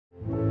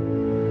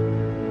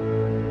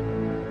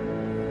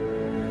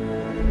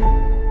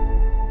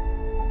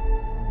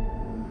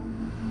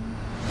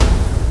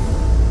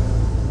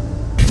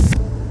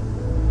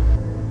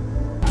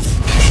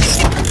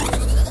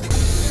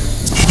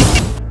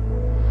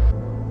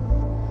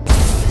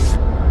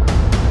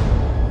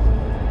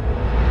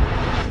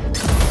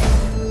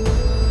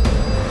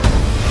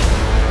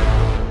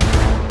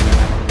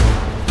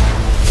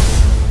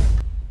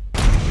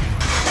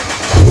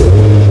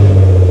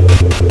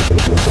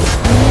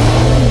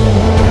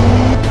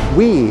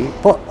we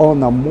put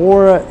on a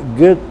more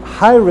good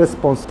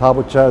high-response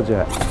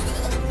turbocharger.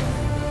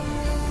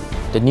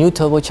 The new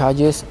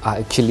turbochargers are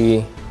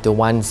actually the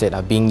ones that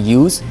are being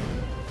used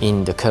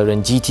in the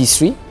current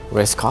GT3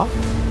 race car.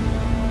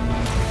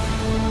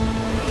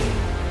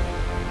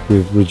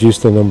 We've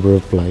reduced the number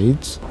of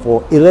blades.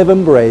 For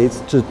 11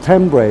 blades to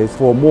 10 blades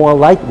for more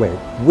lightweight,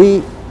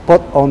 we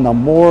put on a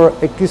more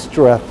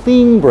extra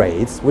thin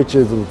blades, which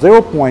is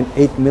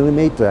 0.8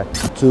 millimeter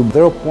to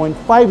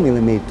 0.5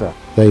 millimeter.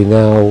 They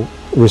now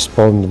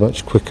respond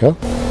much quicker,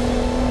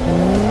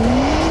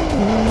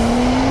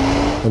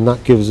 and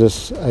that gives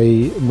us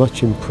a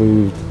much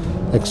improved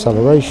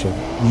acceleration.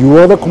 You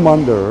are the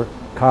commander,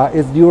 car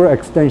is your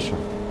extension.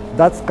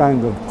 That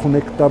kind of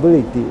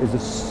connectability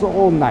is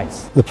so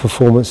nice. The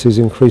performance is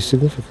increased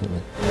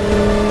significantly.